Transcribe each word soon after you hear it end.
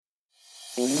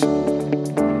Welcome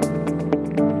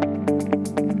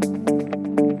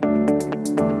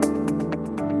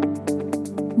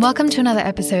to another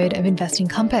episode of Investing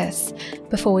Compass.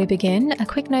 Before we begin, a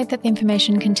quick note that the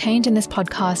information contained in this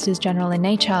podcast is general in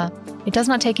nature. It does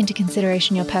not take into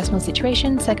consideration your personal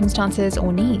situation, circumstances,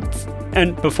 or needs.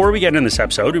 And before we get into this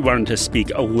episode, we wanted to speak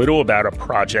a little about a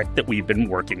project that we've been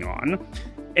working on.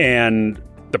 And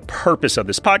the purpose of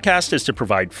this podcast is to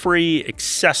provide free,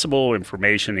 accessible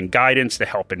information and guidance to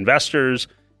help investors.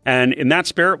 And in that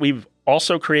spirit, we've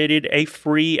also created a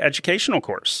free educational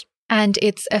course. And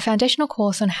it's a foundational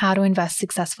course on how to invest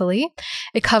successfully.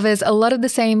 It covers a lot of the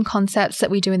same concepts that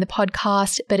we do in the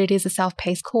podcast, but it is a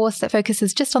self-paced course that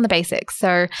focuses just on the basics.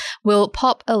 So we'll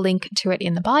pop a link to it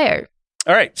in the bio.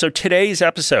 All right. So today's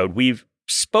episode, we've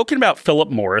spoken about Philip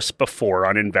Morris before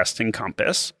on Investing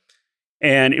Compass,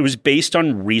 and it was based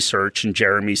on research in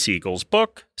Jeremy Siegel's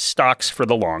book, Stocks for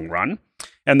the Long Run.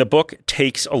 And the book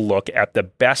takes a look at the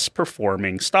best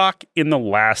performing stock in the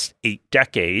last 8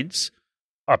 decades,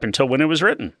 up until when it was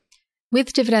written.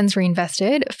 With dividends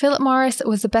reinvested, Philip Morris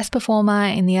was the best performer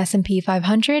in the S&P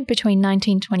 500 between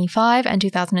 1925 and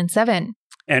 2007.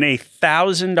 And a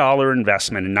 $1,000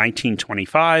 investment in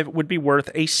 1925 would be worth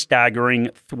a staggering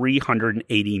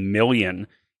 $380 million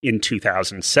in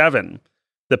 2007.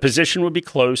 The position would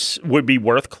be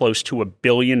worth close to $1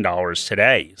 billion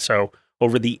today. So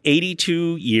over the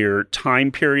 82-year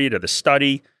time period of the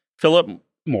study, Philip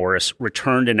Morris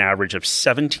returned an average of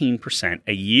 17%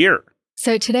 a year.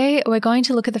 So today we're going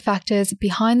to look at the factors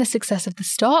behind the success of the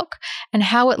stock and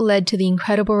how it led to the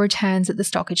incredible returns that the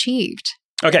stock achieved.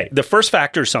 Okay, the first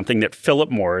factor is something that Philip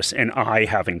Morris and I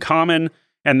have in common,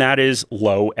 and that is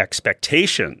low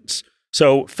expectations.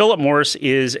 So Philip Morris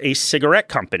is a cigarette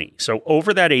company. So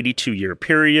over that 82-year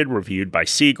period reviewed by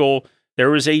Siegel, there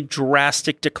was a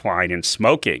drastic decline in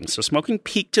smoking. So smoking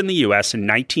peaked in the U.S. in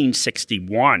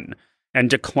 1961 and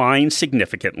declined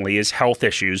significantly as health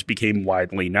issues became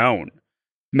widely known.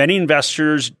 Many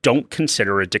investors don't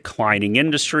consider a declining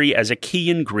industry as a key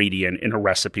ingredient in a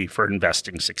recipe for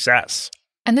investing success.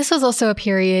 And this was also a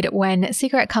period when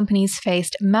cigarette companies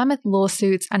faced mammoth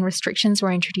lawsuits and restrictions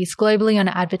were introduced globally on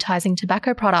advertising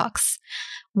tobacco products.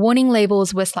 Warning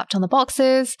labels were slapped on the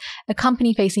boxes. A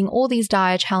company facing all these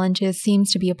dire challenges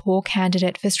seems to be a poor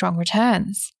candidate for strong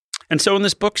returns. And so in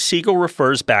this book, Siegel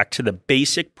refers back to the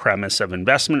basic premise of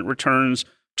investment returns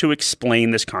to explain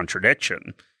this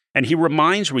contradiction. And he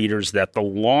reminds readers that the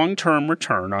long-term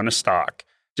return on a stock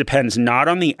depends not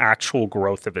on the actual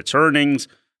growth of its earnings,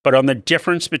 but on the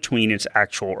difference between its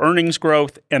actual earnings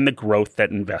growth and the growth that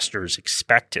investors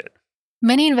expected.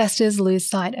 Many investors lose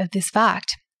sight of this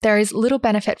fact. There is little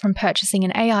benefit from purchasing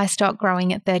an AI stock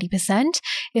growing at 30%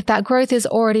 if that growth is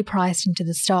already priced into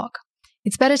the stock.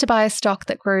 It's better to buy a stock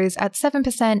that grows at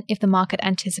 7% if the market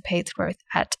anticipates growth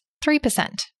at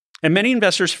 3%. And many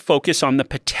investors focus on the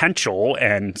potential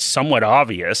and somewhat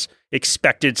obvious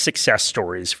expected success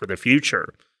stories for the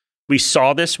future. We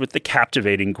saw this with the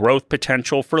captivating growth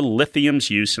potential for lithium's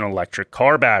use in electric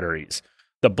car batteries,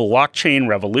 the blockchain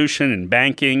revolution in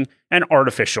banking, and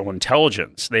artificial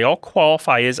intelligence. They all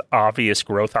qualify as obvious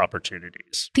growth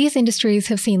opportunities. These industries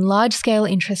have seen large-scale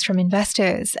interest from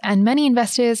investors, and many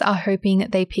investors are hoping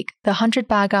they pick the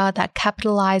 100-bagger that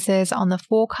capitalizes on the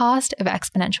forecast of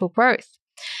exponential growth.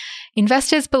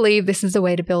 Investors believe this is the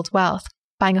way to build wealth,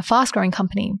 buying a fast-growing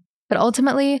company. But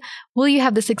ultimately, will you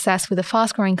have the success with a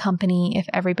fast-growing company if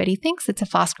everybody thinks it's a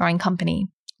fast-growing company?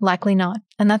 Likely not,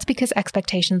 and that's because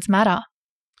expectations matter.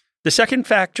 The second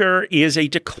factor is a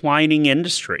declining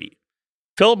industry.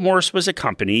 Philip Morris was a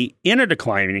company in a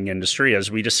declining industry, as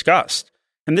we discussed,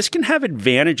 and this can have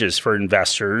advantages for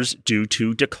investors due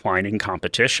to declining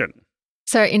competition.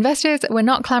 So investors were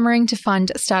not clamoring to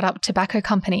fund startup tobacco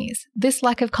companies. This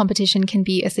lack of competition can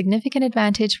be a significant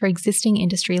advantage for existing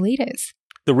industry leaders.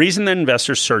 The reason that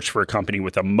investors search for a company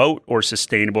with a moat or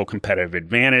sustainable competitive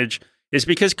advantage is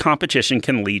because competition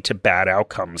can lead to bad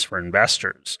outcomes for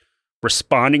investors.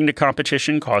 Responding to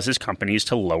competition causes companies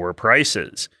to lower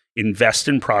prices, invest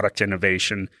in product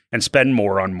innovation, and spend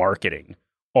more on marketing.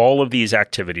 All of these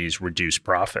activities reduce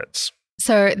profits.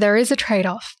 So there is a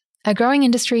trade-off. A growing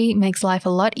industry makes life a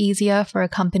lot easier for a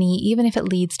company, even if it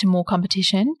leads to more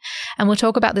competition. And we'll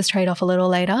talk about this trade-off a little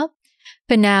later.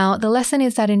 For now, the lesson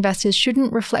is that investors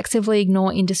shouldn't reflexively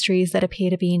ignore industries that appear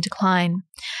to be in decline.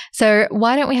 So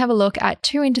why don't we have a look at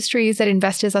 2 industries that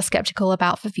investors are skeptical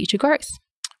about for future growth?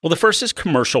 Well, the first is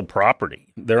commercial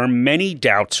property. There are many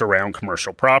doubts around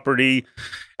commercial property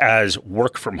as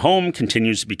work from home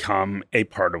continues to become a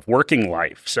part of working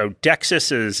life. So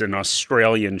Dexus is an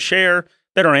Australian share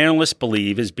that our analysts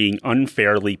believe is being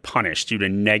unfairly punished due to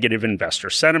negative investor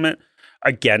sentiment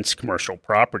against commercial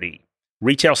property.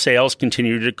 Retail sales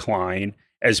continue to decline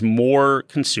as more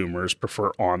consumers prefer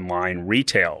online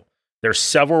retail. There are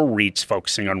several REITs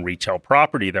focusing on retail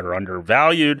property that are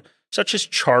undervalued, such as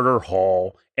Charter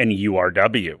Hall and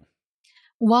URW.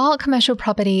 While commercial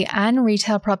property and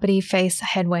retail property face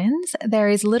headwinds, there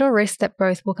is little risk that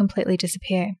both will completely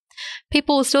disappear.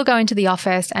 People will still go into the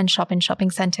office and shop in shopping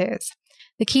centres.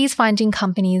 The key is finding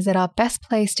companies that are best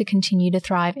placed to continue to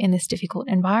thrive in this difficult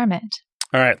environment.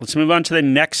 All right, let's move on to the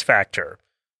next factor.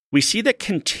 We see that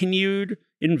continued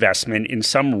investment in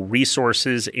some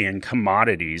resources and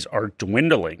commodities are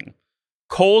dwindling.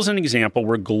 Coal is an example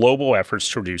where global efforts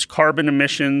to reduce carbon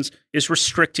emissions is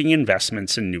restricting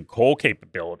investments in new coal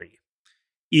capability.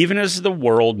 Even as the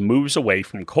world moves away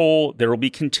from coal, there will be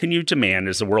continued demand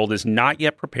as the world is not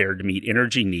yet prepared to meet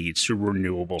energy needs through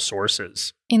renewable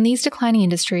sources. In these declining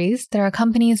industries, there are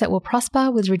companies that will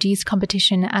prosper with reduced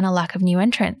competition and a lack of new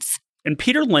entrants. And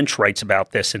Peter Lynch writes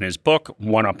about this in his book,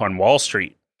 One Up on Wall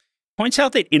Street. He points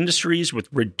out that industries with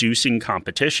reducing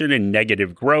competition and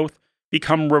negative growth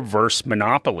become reverse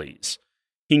monopolies.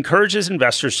 He encourages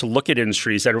investors to look at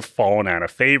industries that have fallen out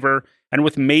of favor and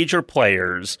with major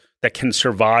players that can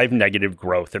survive negative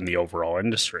growth in the overall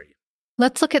industry.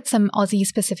 Let's look at some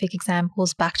Aussie-specific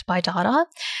examples backed by data.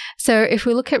 So if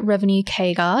we look at revenue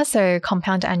CAGR, so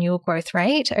compound annual growth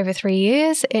rate over 3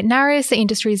 years, it narrows the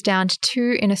industries down to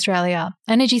two in Australia,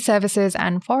 energy services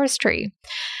and forestry.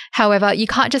 However, you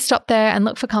can't just stop there and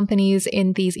look for companies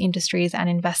in these industries and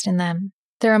invest in them.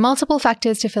 There are multiple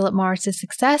factors to Philip Morris's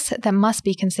success that must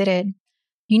be considered.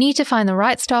 You need to find the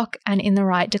right stock and in the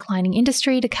right declining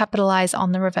industry to capitalize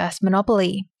on the reverse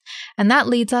monopoly. And that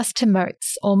leads us to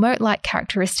moats, or moat-like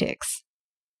characteristics.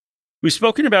 We've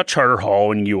spoken about Charter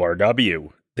Hall and URW.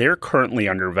 They're currently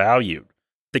undervalued.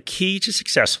 The key to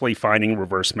successfully finding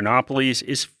reverse monopolies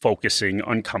is focusing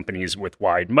on companies with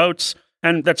wide moats,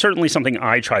 and that's certainly something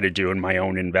I try to do in my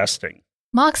own investing.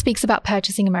 Mark speaks about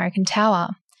purchasing American Tower.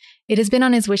 It has been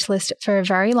on his wish list for a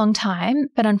very long time,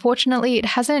 but unfortunately it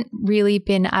hasn't really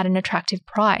been at an attractive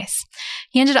price.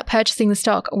 He ended up purchasing the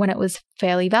stock when it was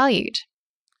fairly valued.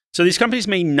 So these companies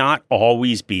may not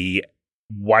always be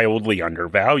wildly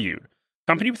undervalued.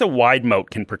 A company with a wide moat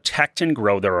can protect and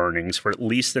grow their earnings for at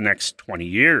least the next 20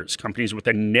 years. Companies with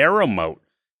a narrow moat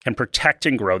can protect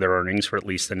and grow their earnings for at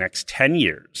least the next 10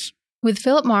 years. With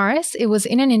Philip Morris, it was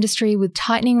in an industry with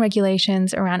tightening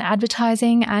regulations around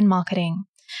advertising and marketing.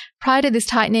 Prior to this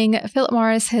tightening, Philip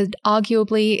Morris had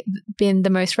arguably been the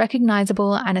most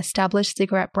recognizable and established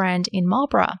cigarette brand in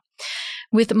Marlboro.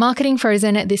 With marketing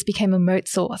frozen, this became a moat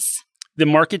source. The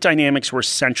market dynamics were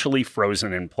essentially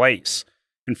frozen in place,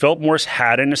 and Philip Morris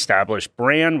had an established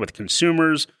brand with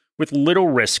consumers with little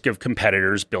risk of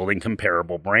competitors building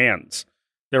comparable brands.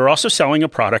 They were also selling a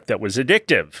product that was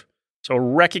addictive. So a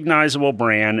recognizable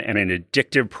brand and an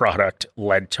addictive product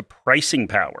led to pricing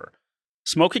power.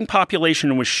 Smoking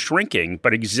population was shrinking,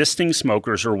 but existing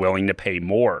smokers were willing to pay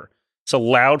more. This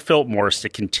allowed Philip Morris to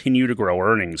continue to grow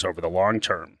earnings over the long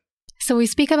term. So we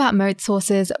speak about moat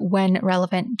sources when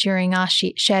relevant during our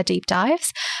share deep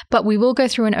dives, but we will go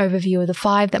through an overview of the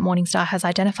 5 that Morningstar has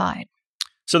identified.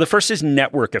 So the first is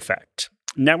network effect.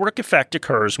 Network effect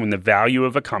occurs when the value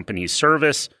of a company's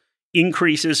service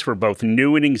increases for both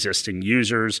new and existing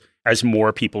users as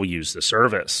more people use the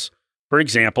service. For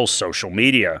example, social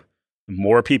media. The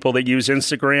more people that use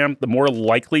Instagram, the more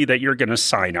likely that you're going to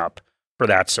sign up for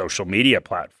that social media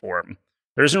platform.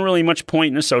 There isn't really much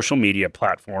point in a social media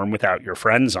platform without your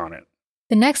friends on it.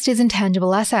 The next is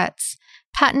intangible assets.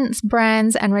 Patents,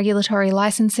 brands, and regulatory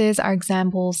licenses are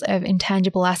examples of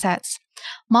intangible assets.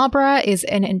 Marlboro is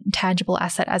an intangible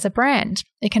asset as a brand.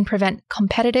 It can prevent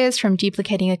competitors from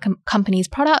duplicating a company's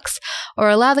products or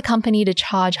allow the company to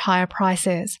charge higher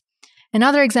prices.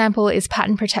 Another example is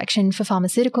patent protection for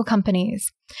pharmaceutical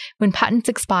companies. When patents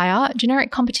expire,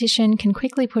 generic competition can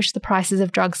quickly push the prices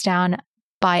of drugs down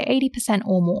by 80%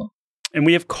 or more. And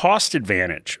we have cost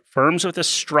advantage. Firms with a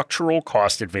structural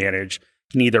cost advantage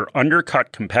can either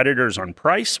undercut competitors on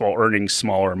price while earning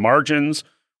smaller margins,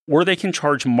 or they can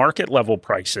charge market level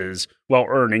prices while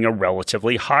earning a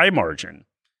relatively high margin.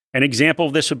 An example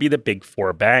of this would be the Big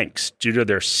Four banks. Due to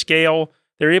their scale,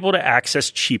 they're able to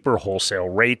access cheaper wholesale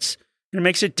rates, and it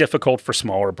makes it difficult for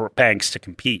smaller banks to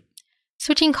compete.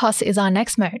 Switching costs is our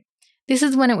next mode. This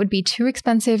is when it would be too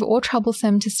expensive or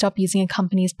troublesome to stop using a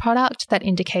company's product that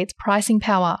indicates pricing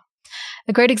power.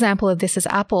 A great example of this is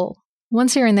Apple.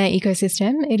 Once you're in their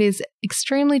ecosystem, it is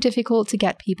extremely difficult to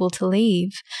get people to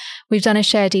leave. We've done a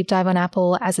share deep dive on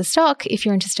Apple as a stock if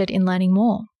you're interested in learning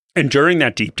more. And during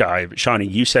that deep dive,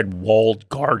 Shani, you said walled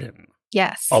garden.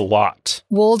 Yes. A lot.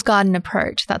 Walled garden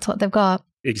approach. That's what they've got.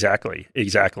 Exactly.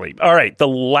 All right. The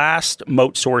last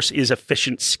moat source is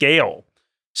efficient scale.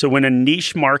 So when a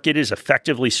niche market is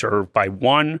effectively served by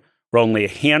one or only a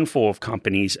handful of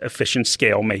companies, efficient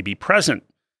scale may be present.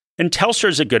 And Telstra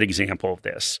is a good example of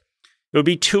this. It would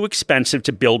be too expensive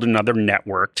to build another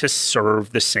network to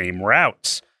serve the same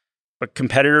routes. But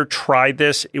competitor tried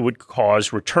this, it would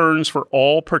cause returns for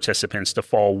all participants to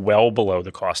fall well below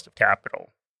the cost of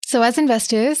capital. So as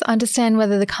investors, understand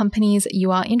whether the companies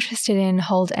you are interested in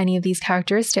hold any of these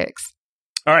characteristics.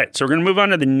 All right, so we're going to move on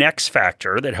to the next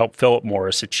factor that helped Philip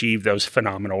Morris achieve those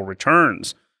phenomenal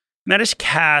returns. And that is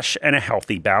cash and a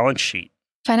healthy balance sheet.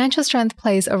 Financial strength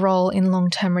plays a role in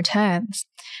long-term returns.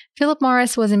 Philip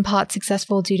Morris was in part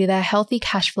successful due to their healthy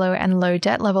cash flow and low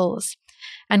debt levels.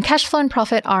 And cash flow and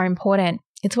profit are important.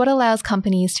 It's what allows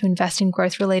companies to invest in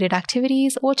growth-related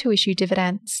activities or to issue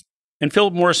dividends. And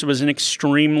Philip Morris was an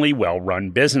extremely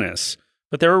well-run business,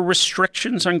 but there are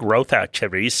restrictions on growth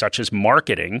activities such as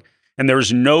marketing, and there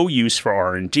is no use for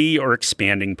R&D or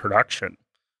expanding production.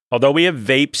 Although we have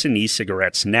vapes and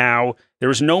e-cigarettes now, there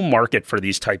is no market for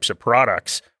these types of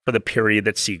products for the period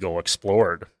that Siegel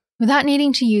explored. Without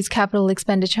needing to use capital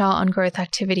expenditure on growth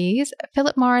activities,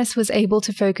 Philip Morris was able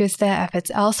to focus their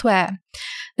efforts elsewhere.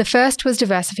 The first was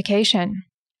diversification.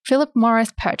 Philip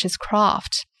Morris purchased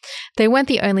Kraft. They weren't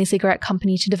the only cigarette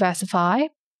company to diversify.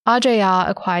 RJR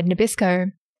acquired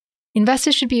Nabisco.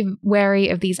 Investors should be wary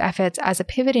of these efforts as a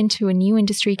pivot into a new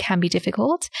industry can be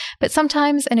difficult, but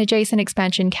sometimes an adjacent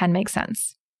expansion can make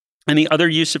sense. And the other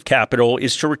use of capital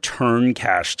is to return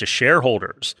cash to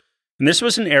shareholders. And this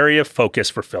was an area of focus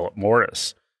for Philip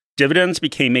Morris. Dividends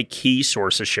became a key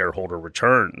source of shareholder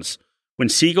returns. When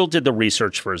Siegel did the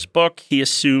research for his book, he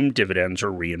assumed dividends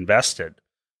are reinvested.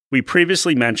 We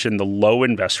previously mentioned the low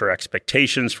investor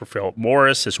expectations for Philip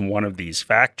Morris as one of these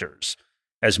factors.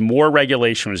 As more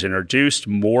regulation was introduced,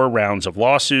 more rounds of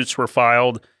lawsuits were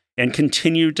filed, and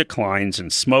continued declines in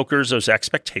smokers, those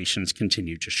expectations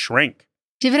continued to shrink.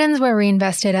 Dividends were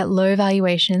reinvested at low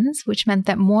valuations, which meant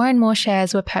that more and more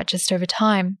shares were purchased over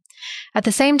time. At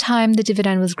the same time, the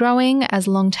dividend was growing as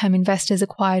long-term investors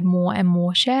acquired more and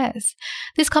more shares.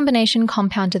 This combination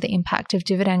compounded the impact of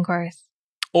dividend growth.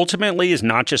 Ultimately, is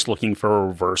not just looking for a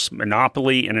reverse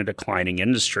monopoly in a declining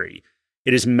industry.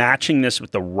 It is matching this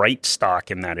with the right stock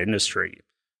in that industry.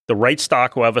 The right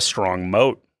stock will have a strong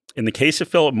moat. In the case of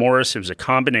Philip Morris, it was a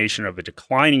combination of a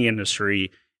declining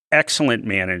industry, excellent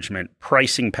management,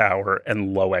 pricing power,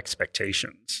 and low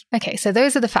expectations. Okay, so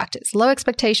those are the factors. Low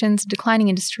expectations, declining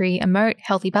industry, a moat,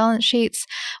 healthy balance sheets.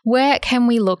 Where can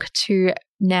we look to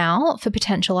now for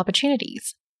potential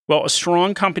opportunities? Well, a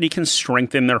strong company can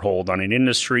strengthen their hold on an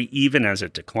industry even as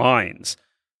it declines.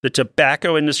 The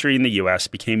tobacco industry in the U.S.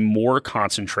 became more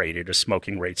concentrated as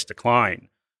smoking rates declined.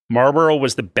 Marlboro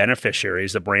was the beneficiary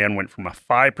as the brand went from a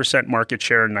 5% market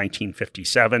share in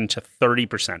 1957 to 30%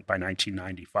 by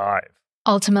 1995.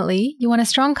 Ultimately, you want a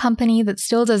strong company that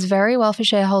still does very well for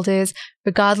shareholders,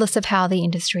 regardless of how the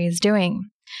industry is doing.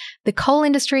 The coal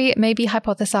industry may be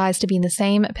hypothesized to be in the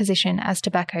same position as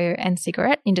tobacco and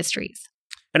cigarette industries.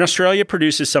 And Australia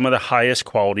produces some of the highest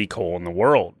quality coal in the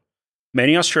world.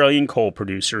 Many Australian coal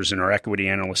producers in our equity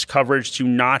analyst coverage do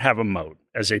not have a moat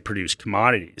as they produce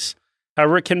commodities.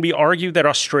 However, it can be argued that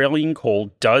Australian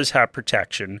coal does have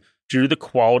protection due to the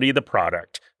quality of the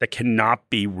product that cannot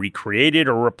be recreated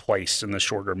or replaced in the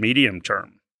short or medium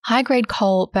term. High-grade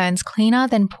coal burns cleaner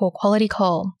than poor-quality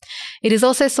coal. It is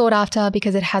also sought after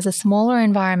because it has a smaller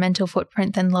environmental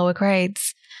footprint than lower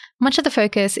grades. Much of the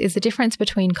focus is the difference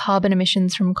between carbon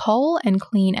emissions from coal and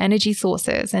clean energy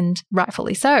sources, and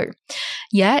rightfully so.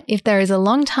 Yet, if there is a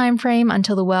long time frame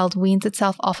until the world weans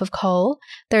itself off of coal,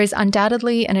 there is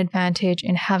undoubtedly an advantage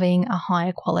in having a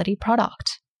higher quality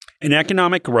product. And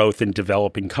economic growth in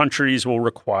developing countries will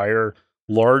require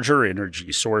larger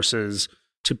energy sources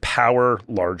to power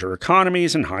larger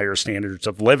economies and higher standards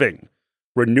of living.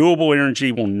 Renewable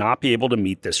energy will not be able to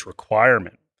meet this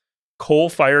requirement.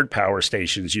 Coal-fired power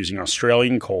stations using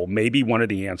Australian coal may be one of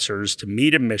the answers to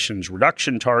meet emissions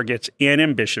reduction targets and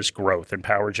ambitious growth in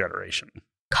power generation.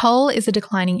 Coal is a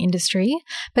declining industry,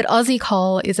 but Aussie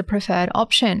coal is a preferred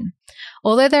option.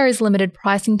 Although there is limited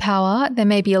pricing power, there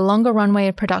may be a longer runway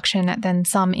of production than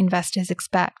some investors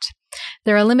expect.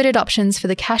 There are limited options for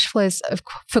the cash flows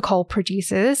for coal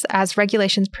producers as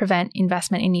regulations prevent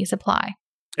investment in new supply.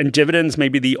 And dividends may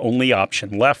be the only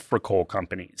option left for coal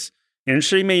companies.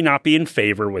 Industry may not be in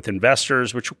favor with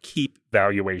investors, which will keep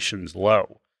valuations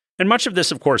low. And much of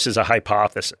this, of course, is a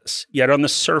hypothesis. Yet on the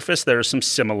surface, there are some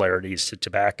similarities to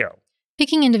tobacco.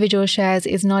 Picking individual shares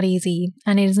is not easy,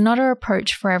 and it is not an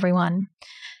approach for everyone.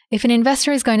 If an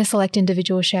investor is going to select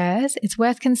individual shares, it's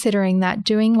worth considering that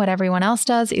doing what everyone else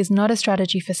does is not a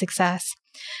strategy for success.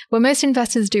 What most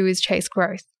investors do is chase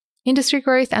growth. Industry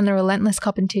growth and the relentless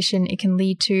competition it can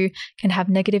lead to can have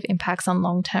negative impacts on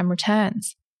long-term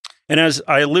returns. And as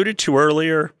I alluded to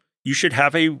earlier, you should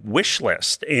have a wish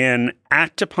list and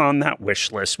act upon that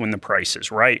wish list when the price is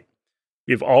right.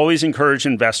 We've always encouraged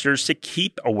investors to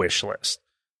keep a wish list.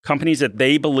 Companies that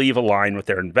they believe align with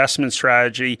their investment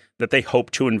strategy that they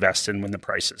hope to invest in when the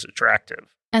price is attractive.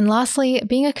 And lastly,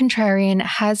 being a contrarian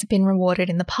has been rewarded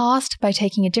in the past by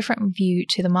taking a different view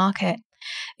to the market.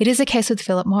 It is the case with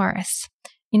Philip Morris.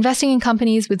 Investing in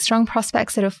companies with strong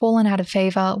prospects that have fallen out of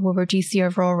favor will reduce the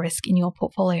overall risk in your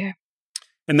portfolio.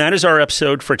 And that is our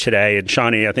episode for today. And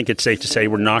Shani, I think it's safe to say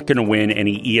we're not going to win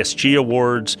any ESG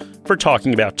awards for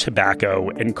talking about tobacco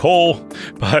and coal,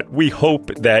 but we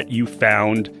hope that you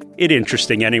found it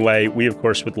interesting anyway. We, of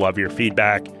course, would love your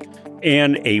feedback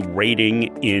and a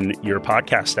rating in your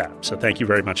podcast app. So thank you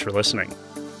very much for listening.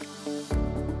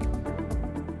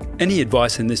 Any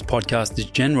advice in this podcast is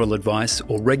general advice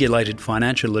or regulated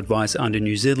financial advice under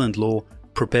New Zealand law,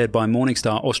 prepared by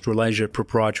Morningstar Australasia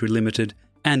Proprietary Limited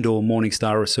and or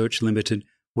Morningstar Research Limited,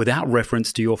 without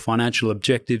reference to your financial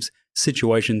objectives,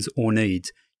 situations or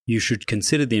needs. You should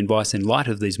consider the advice in light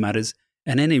of these matters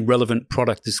and any relevant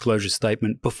product disclosure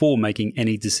statement before making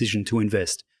any decision to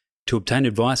invest. To obtain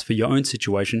advice for your own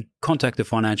situation, contact a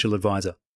financial advisor.